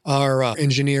our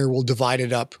engineer will divide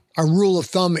it up. Our rule of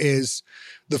thumb is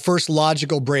the first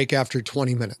logical break after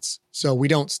 20 minutes. So we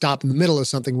don't stop in the middle of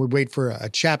something. We wait for a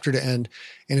chapter to end.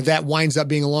 And if that winds up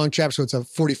being a long chapter, so it's a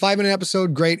 45-minute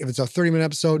episode, great. If it's a 30-minute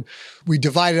episode, we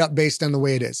divide it up based on the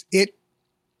way it is. It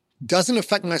doesn't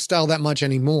affect my style that much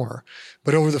anymore.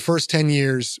 But over the first 10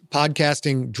 years,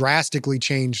 podcasting drastically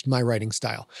changed my writing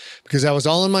style because I was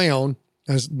all on my own.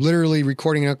 I was literally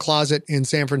recording in a closet in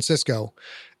San Francisco.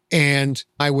 And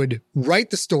I would write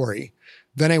the story.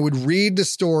 Then I would read the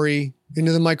story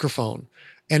into the microphone.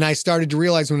 And I started to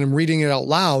realize when I'm reading it out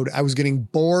loud, I was getting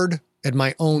bored at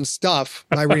my own stuff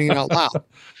by reading it out loud.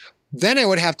 Then I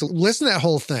would have to listen to that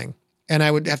whole thing and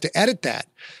I would have to edit that.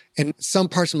 And some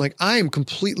parts I'm like, I am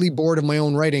completely bored of my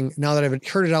own writing now that I've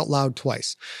heard it out loud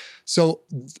twice. So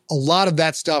a lot of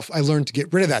that stuff, I learned to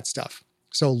get rid of that stuff.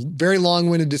 So very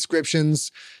long-winded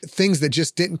descriptions, things that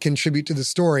just didn't contribute to the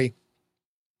story,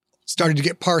 started to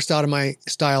get parsed out of my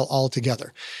style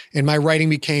altogether. And my writing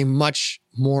became much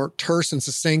more terse and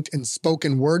succinct and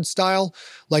spoken word style.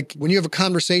 Like when you have a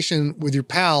conversation with your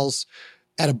pals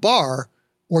at a bar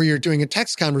or you're doing a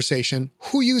text conversation,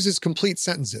 who uses complete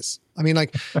sentences? I mean,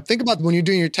 like, think about when you're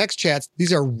doing your text chats,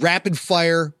 these are rapid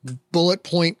fire bullet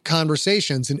point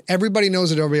conversations and everybody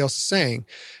knows what everybody else is saying.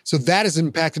 So that has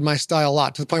impacted my style a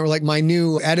lot to the point where like my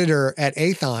new editor at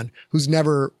Athon, who's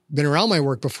never been around my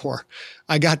work before,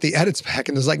 I got the edits back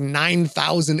and there's like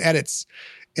 9,000 edits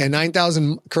and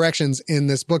 9,000 corrections in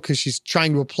this book because she's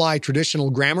trying to apply traditional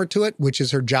grammar to it, which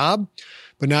is her job.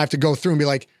 But now I have to go through and be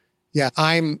like, yeah,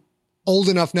 I'm old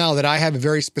enough now that I have a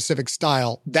very specific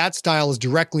style. That style is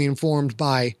directly informed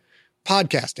by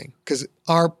podcasting because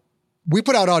we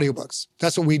put out audiobooks.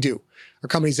 That's what we do. Our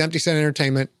company's Empty Set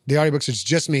Entertainment. The audiobooks is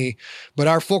just me. But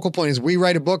our focal point is we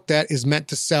write a book that is meant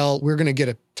to sell. We're going to get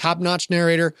a top-notch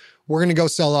narrator. We're going to go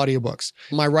sell audiobooks.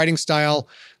 My writing style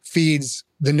feeds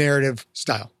the narrative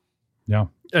style. Yeah.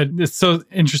 It's so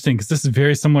interesting because this is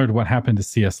very similar to what happened to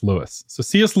C.S. Lewis. So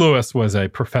C.S. Lewis was a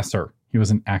professor. He was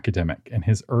an academic, and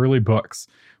his early books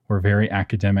were very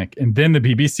academic. And then the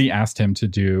BBC asked him to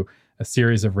do a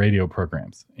series of radio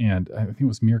programs. And I think it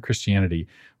was Mere Christianity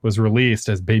was released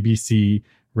as BBC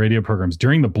radio programs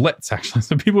during the Blitz, actually.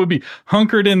 So people would be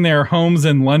hunkered in their homes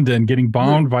in London, getting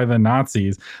bombed by the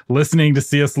Nazis, listening to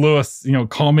C.S. Lewis,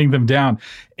 calming them down.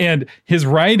 And his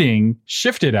writing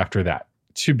shifted after that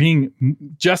to being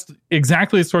just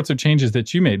exactly the sorts of changes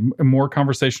that you made, more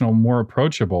conversational, more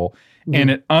approachable. Mm-hmm.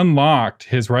 And it unlocked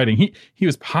his writing. He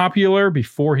was popular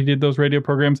before he did those radio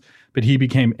programs, but he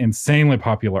became insanely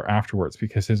popular afterwards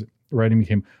because his writing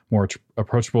became more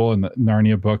approachable, and the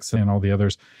Narnia books and all the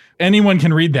others. Anyone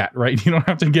can read that, right? You don't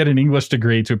have to get an English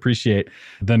degree to appreciate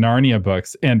the Narnia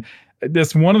books. And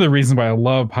that's one of the reasons why I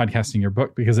love podcasting your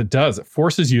book, because it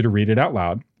forces you to read it out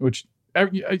loud, which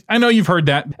I know you've heard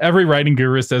that. Every writing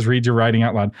guru says read your writing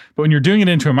out loud. But when you're doing it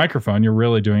into a microphone, you're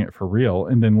really doing it for real.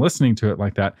 And then listening to it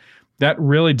like that, that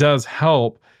really does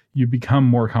help you become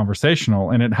more conversational.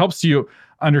 And it helps you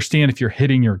understand if you're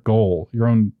hitting your goal, your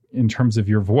own, in terms of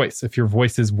your voice, if your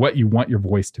voice is what you want your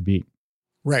voice to be.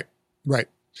 Right.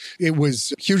 It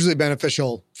was hugely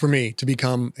beneficial for me to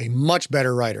become a much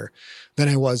better writer than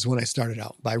I was when I started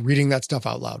out by reading that stuff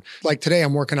out loud. Like today,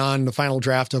 I'm working on the final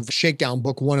draft of Shakedown,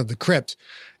 book 1 of The Crypt.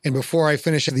 And before I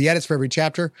finish the edits for every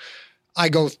chapter, I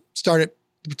go start at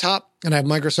the top and I have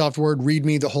Microsoft Word read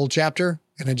me the whole chapter.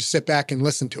 And I just sit back and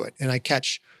listen to it. And I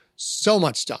catch so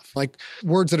much stuff, like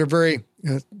words that are very,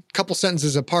 a couple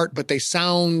sentences apart, but they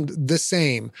sound the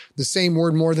same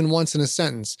word more than once in a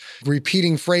sentence,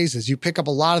 repeating phrases. You pick up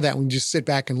a lot of that when you just sit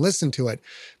back and listen to it.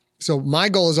 So my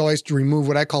goal is always to remove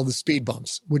what I call the speed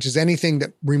bumps, which is anything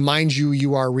that reminds you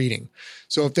you are reading.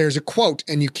 So if there's a quote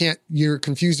and you're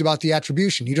confused about the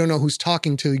attribution, you don't know who's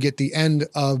talking till you get the end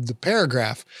of the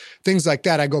paragraph, things like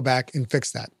that, I go back and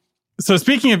fix that. So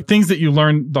speaking of things that you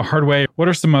learned the hard way, what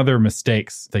are some other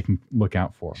mistakes they can look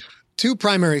out for? Two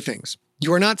primary things.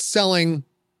 You are not selling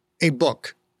a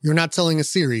book. You're not selling a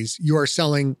series. You are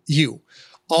selling you.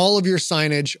 All of your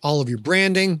signage, all of your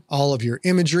branding, all of your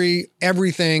imagery,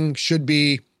 everything should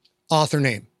be author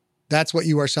name. That's what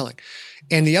you are selling.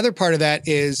 And the other part of that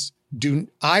is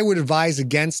I would advise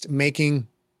against making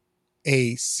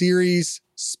a series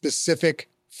specific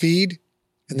feed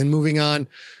and then moving on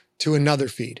to another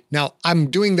feed. Now,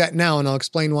 I'm doing that now, and I'll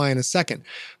explain why in a second.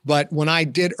 But when I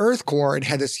did EarthCore, it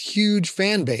had this huge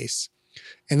fan base.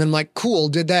 And then I'm like, cool,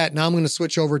 did that. Now I'm going to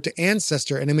switch over to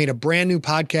Ancestor. And I made a brand new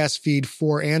podcast feed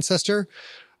for Ancestor.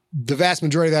 The vast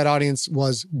majority of that audience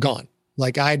was gone.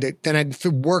 Like I had to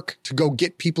work to go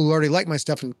get people who already like my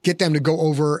stuff and get them to go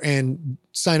over and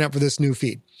sign up for this new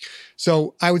feed.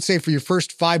 So I would say for your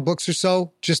first 5 books or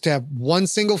so, just to have one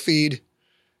single feed.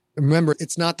 Remember,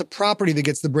 it's not the property that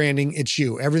gets the branding, it's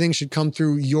you. Everything should come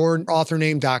through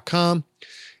yourauthorname.com,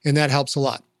 and that helps a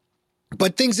lot.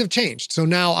 But things have changed. So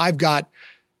now I've got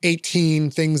 18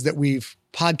 things that we've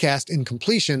podcast in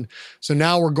completion. So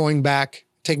now we're going back,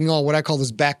 taking all what I call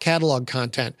this back catalog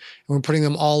content, and we're putting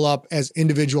them all up as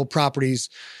individual properties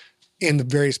in the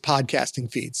various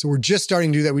podcasting feeds. So we're just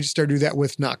starting to do that. We just started to do that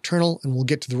with Nocturnal, and we'll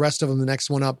get to the rest of them. The next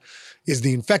one up is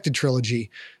the Infected Trilogy,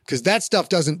 because that stuff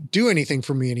doesn't do anything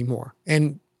for me anymore.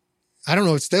 And I don't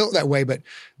know if it's still that way, but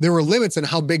there were limits on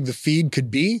how big the feed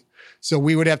could be. So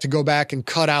we would have to go back and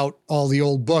cut out all the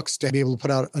old books to be able to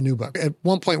put out a new book. At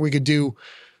one point, we could do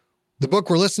the book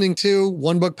we're listening to,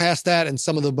 one book past that, and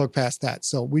some of the book past that.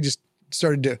 So we just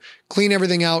started to clean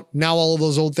everything out. Now all of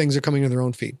those old things are coming to their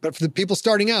own feed. But for the people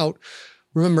starting out,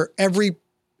 remember every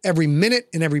minute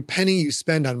and every penny you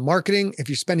spend on marketing, if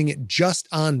you're spending it just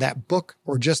on that book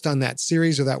or just on that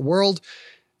series or that world,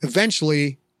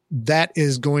 eventually that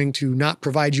is going to not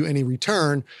provide you any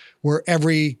return, where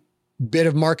every bit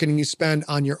of marketing you spend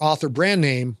on your author brand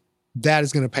name, that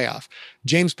is going to pay off.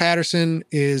 James Patterson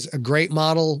is a great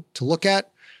model to look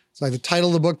at. It's like the title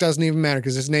of the book doesn't even matter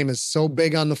because his name is so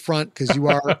big on the front, because you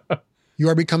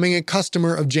are becoming a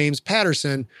customer of James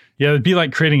Patterson. Yeah, it'd be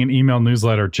like creating an email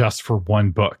newsletter just for one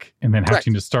book and then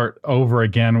having to start over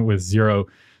again with 0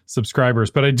 subscribers.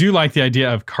 But I do like the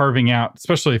idea of carving out,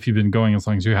 especially if you've been going as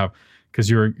long as you have, because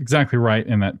you're exactly right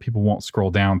in that people won't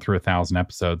scroll down through 1,000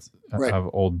 episodes of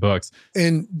old books.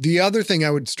 And the other thing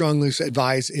I would strongly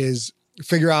advise is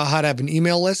figure out how to have an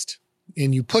email list,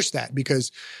 and you push that,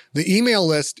 because the email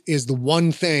list is the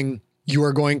one thing you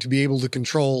are going to be able to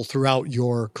control throughout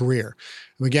your career.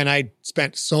 And again, I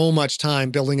spent so much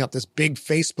time building up this big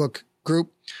Facebook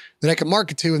group that I could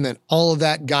market to, and then all of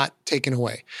that got taken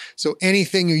away. So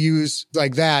anything you use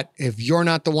like that, if you're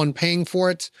not the one paying for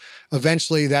it,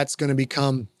 eventually that's going to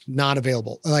become not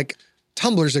available. Like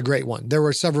Tumblr's a great one. There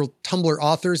were several Tumblr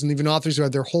authors, and even authors who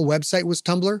had their whole website was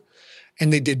Tumblr,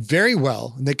 and they did very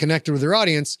well, and they connected with their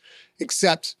audience,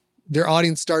 except their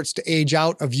audience starts to age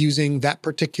out of using that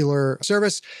particular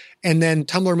service. And then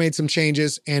Tumblr made some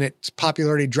changes and its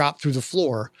popularity dropped through the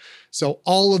floor. So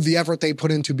all of the effort they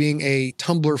put into being a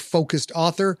Tumblr-focused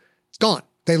author, it's gone.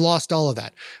 They lost all of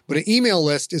that. But an email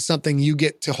list is something you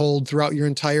get to hold throughout your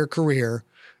entire career.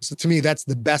 So to me, that's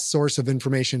the best source of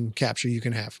information capture you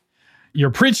can have. You're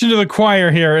preaching to the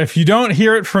choir here. If you don't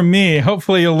hear it from me,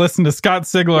 hopefully you'll listen to Scott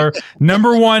Sigler,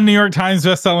 #1 New York Times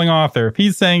bestselling author. If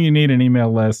he's saying you need an email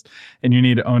list and you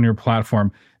need to own your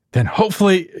platform, then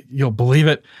hopefully you'll believe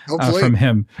it from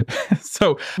him.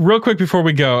 So real quick before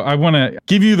we go, I want to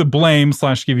give you the blame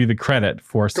 / give you the credit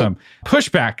for some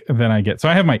pushback that I get. So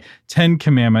I have my 10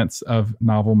 commandments of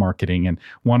novel marketing, and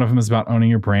one of them is about owning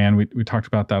your brand. We talked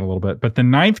about that a little bit. But the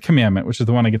 9th commandment, which is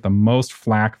the one I get the most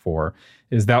flack for,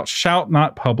 is thou shalt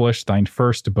not publish thine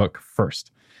first book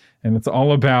first. And it's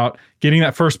all about getting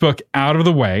that first book out of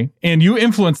the way. And you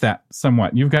influence that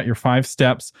somewhat. You've got your 5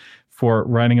 steps for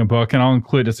writing a book, and I'll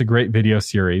include, it's a great video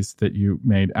series that you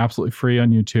made absolutely free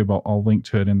on YouTube. I'll link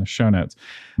to it in the show notes.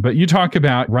 But you talk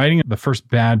about writing the first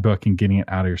bad book and getting it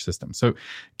out of your system. So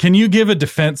can you give a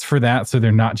defense for that so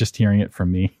they're not just hearing it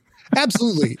from me?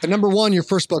 Absolutely. #1, your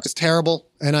first book is terrible.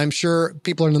 And I'm sure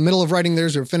people are in the middle of writing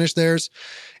theirs or finished theirs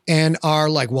and are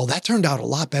like, well, that turned out a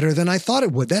lot better than I thought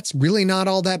it would. That's really not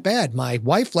all that bad. My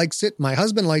wife likes it. My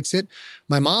husband likes it.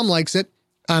 My mom likes it.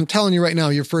 I'm telling you right now,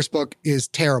 your first book is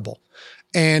terrible.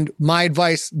 And my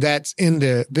advice that's in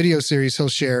the video series he'll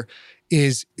share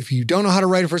is, if you don't know how to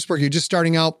write a first book, you're just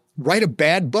starting out, write a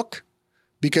bad book,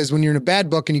 because when you're in a bad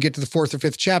book and you get to the 4th or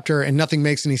 5th chapter and nothing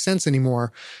makes any sense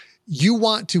anymore, you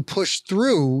want to push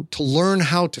through to learn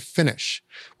how to finish.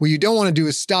 What you don't want to do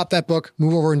is stop that book,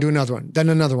 move over and do another one, then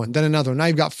another one, then another one. Now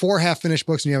you've got 4 half-finished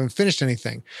books and you haven't finished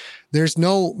anything. There's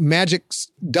no magic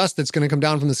dust that's going to come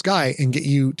down from the sky and get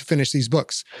you to finish these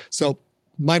books. So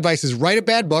my advice is write a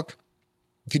bad book.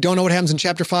 If you don't know what happens in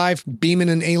chapter 5, beam in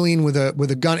an alien with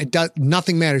a gun.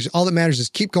 Nothing matters. All that matters is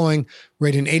keep going,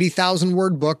 write an 80,000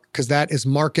 word book because that is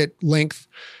market length,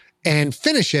 and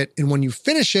finish it. And when you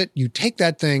finish it, you take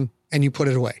that thing and you put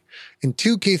it away. And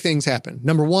 2 key things happen.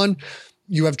 Number 1,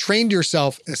 you have trained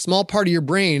yourself. A small part of your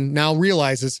brain now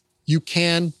realizes you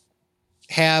can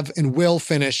have and will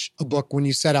finish a book when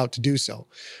you set out to do so,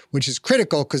 which is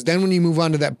critical because then when you move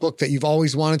on to that book that you've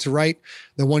always wanted to write,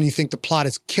 the one you think the plot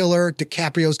is killer,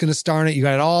 DiCaprio's going to star in it, you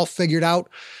got it all figured out,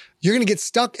 you're going to get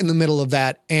stuck in the middle of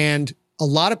that. And a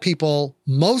lot of people,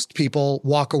 most people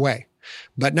walk away,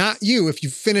 but not you. If you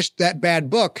finished that bad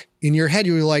book in your head,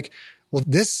 you're like, well,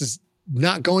 this is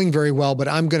not going very well, but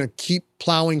I'm going to keep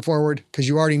plowing forward because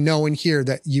you already know in here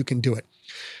that you can do it.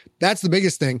 That's the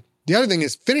biggest thing. The other thing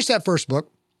is finish that first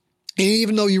book. And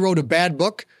even though you wrote a bad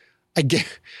book,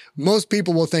 most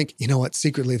people will think, you know what,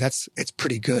 secretly, it's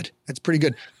pretty good. That's pretty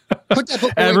good. Put that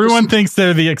book away. Everyone thinks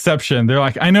they're the exception. They're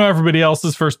like, I know everybody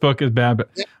else's first book is bad,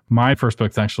 but my first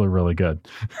book's actually really good.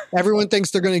 Everyone thinks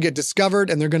they're going to get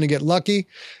discovered and they're going to get lucky.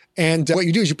 And what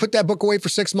you do is you put that book away for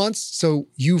 6 months. So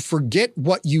you forget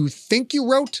what you think you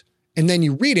wrote and then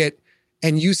you read it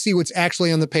and you see what's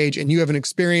actually on the page and you have an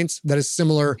experience that is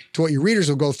similar to what your readers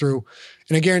will go through.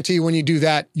 And I guarantee you when you do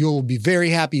that, you'll be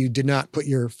very happy you did not put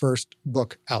your first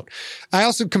book out. I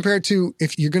also compare it to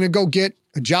if you're going to go get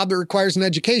a job that requires an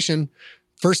education,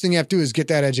 first thing you have to do is get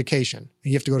that education.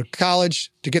 You have to go to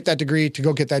college to get that degree, to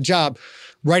go get that job.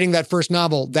 Writing that first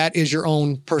novel, that is your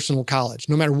own personal college.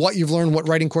 No matter what you've learned, what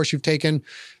writing course you've taken,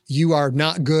 you are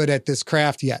not good at this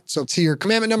craft yet. So to your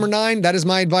commandment number 9, that is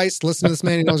my advice. Listen to this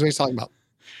man. He knows what he's talking about.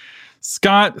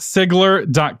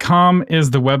 ScottSigler.com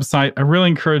is the website. I really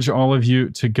encourage all of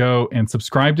you to go and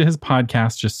subscribe to his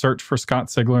podcast. Just search for Scott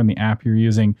Sigler in the app you're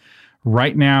using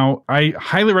right now. I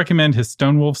highly recommend his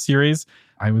Stone Wolf series.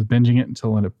 I was binging it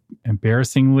until an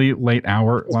embarrassingly late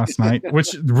hour last night,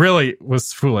 which really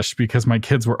was foolish because my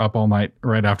kids were up all night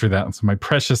right after that. And so my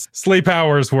precious sleep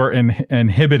hours were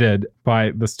inhibited by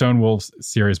the Stone Wolf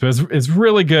series. But it's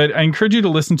really good. I encourage you to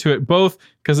listen to it both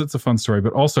because it's a fun story,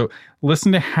 but also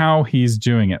listen to how he's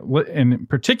doing it. And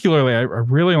particularly, I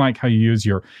really like how you use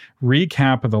your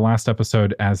recap of the last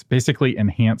episode as basically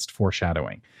enhanced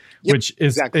foreshadowing. Yep, which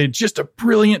is just a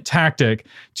brilliant tactic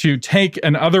to take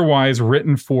an otherwise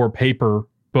written for paper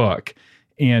book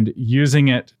and using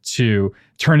it to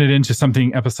turn it into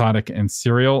something episodic and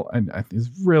serial. And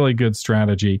it's really good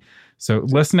strategy. So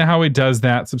listen to how he does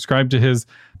that. Subscribe to his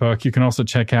book. You can also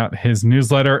check out his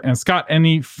newsletter. And Scott,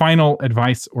 any final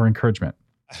advice or encouragement?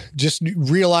 Just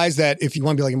realize that if you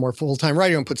want to be like a more full-time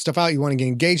writer and put stuff out, you want to get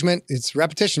engagement. It's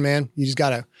repetition, man. You just got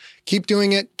to keep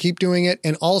doing it.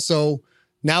 And also,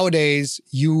 nowadays,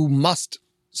 you must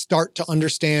start to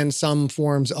understand some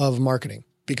forms of marketing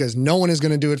because no one is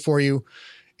going to do it for you.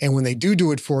 And when they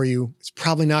do it for you, it's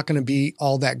probably not going to be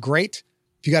all that great.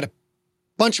 If you got a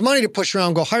bunch of money to push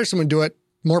around, go hire someone to do it,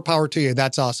 more power to you.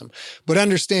 That's awesome. But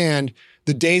understand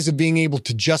the days of being able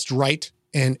to just write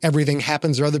and everything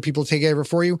happens or other people take over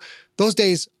for you, those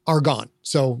days are gone.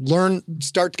 So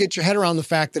start to get your head around the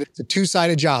fact that it's a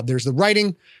 2-sided job. There's the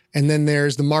writing, and then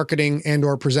there's the marketing and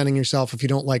or presenting yourself if you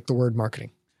don't like the word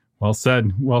marketing. Well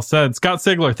said. Well said. Scott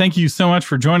Sigler, thank you so much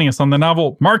for joining us on the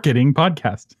Novel Marketing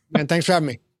Podcast. Man, thanks for having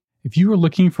me. If you are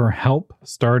looking for help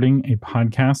starting a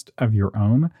podcast of your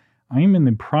own, I am in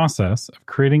the process of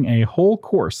creating a whole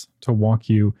course to walk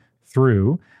you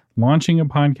through launching a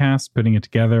podcast, putting it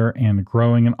together, and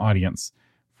growing an audience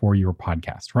for your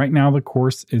podcast. Right now, the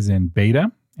course is in beta,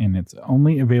 and it's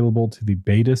only available to the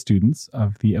beta students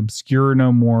of the Obscure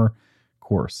No More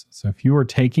course. So if you are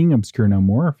taking Obscure No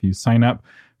More, if you sign up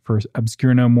for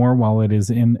Obscure No More while it is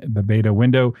in the beta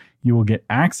window, you will get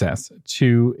access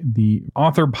to the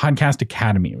Author Podcast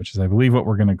Academy, which is, I believe, what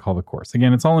we're going to call the course.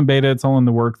 Again, it's all in beta, it's all in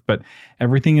the works, but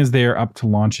everything is there up to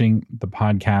launching the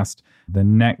podcast. The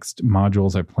next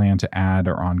modules I plan to add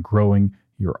are on growing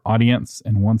your audience.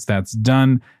 And once that's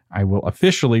done, I will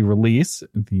officially release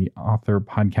the Author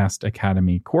Podcast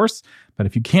Academy course. But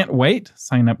if you can't wait,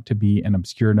 sign up to be an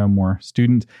Obscure No More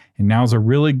student. And now's a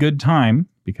really good time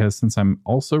because since I'm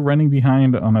also running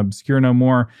behind on Obscure No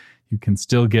More, you can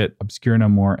still get Obscure No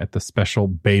More at the special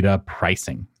beta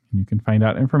pricing. And you can find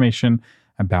out information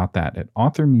about that at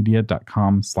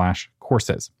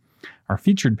authormedia.com/courses. Our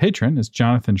featured patron is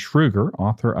Jonathan Schruger,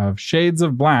 author of Shades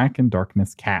of Black and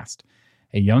Darkness Cast.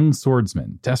 A young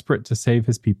swordsman, desperate to save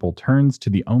his people, turns to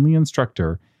the only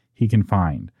instructor he can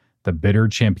find, the bitter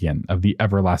champion of the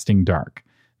everlasting dark.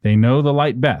 They know the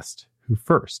light best, who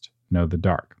first know the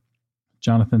dark.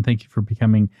 Jonathan, thank you for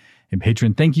becoming a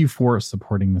patron. Thank you for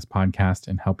supporting this podcast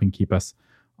and helping keep us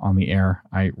on the air.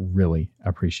 I really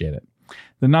appreciate it.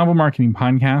 The Novel Marketing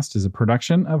Podcast is a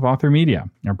production of Author Media.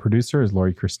 Our producer is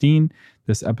Lori Christine.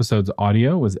 This episode's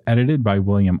audio was edited by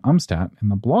William Umstadt, and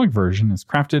the blog version is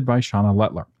crafted by Shauna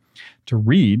Lettler. To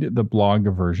read the blog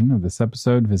version of this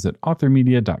episode, visit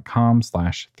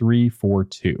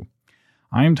authormedia.com/342.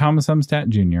 I am Thomas Umstadt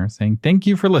Jr. saying thank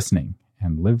you for listening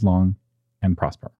and live long and prosper.